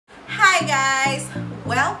Hi guys,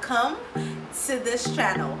 welcome to this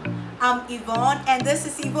channel. I'm Yvonne and this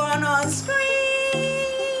is Yvonne Onscreen.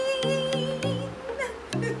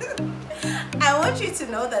 I want you to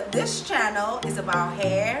know that this channel is about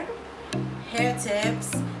hair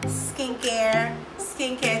tips, skincare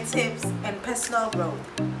tips, and personal growth.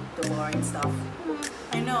 The boring stuff.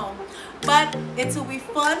 I know. But it will be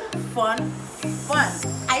fun.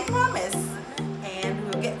 I promise. And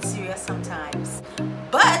we'll get serious sometimes.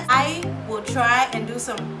 But I will try and do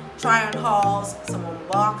some try-on hauls, some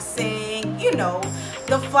unboxing, you know,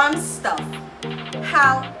 the fun stuff.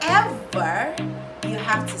 However, you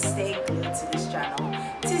have to stay glued to this channel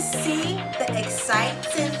to see the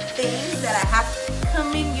exciting things that I have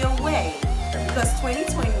coming your way. Because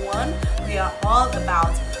 2021, we are all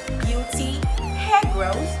about beauty, hair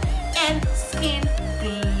growth, and skin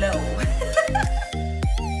glow.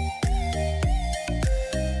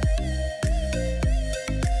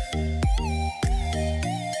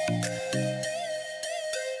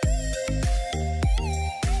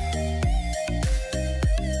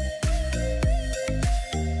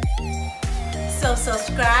 So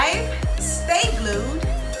subscribe, stay glued,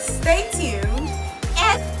 stay tuned,